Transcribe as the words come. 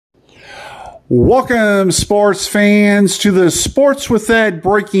Welcome, sports fans, to the Sports with Ed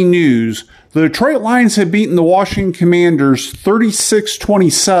breaking news. The Detroit Lions have beaten the Washington Commanders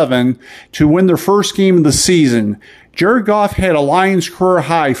 36-27 to win their first game of the season. Jared Goff had a Lions career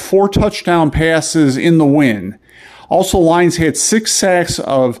high 4 touchdown passes in the win. Also, Lions had 6 sacks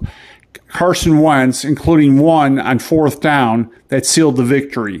of Carson Wentz, including 1 on 4th down, that sealed the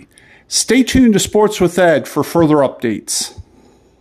victory. Stay tuned to Sports with Ed for further updates.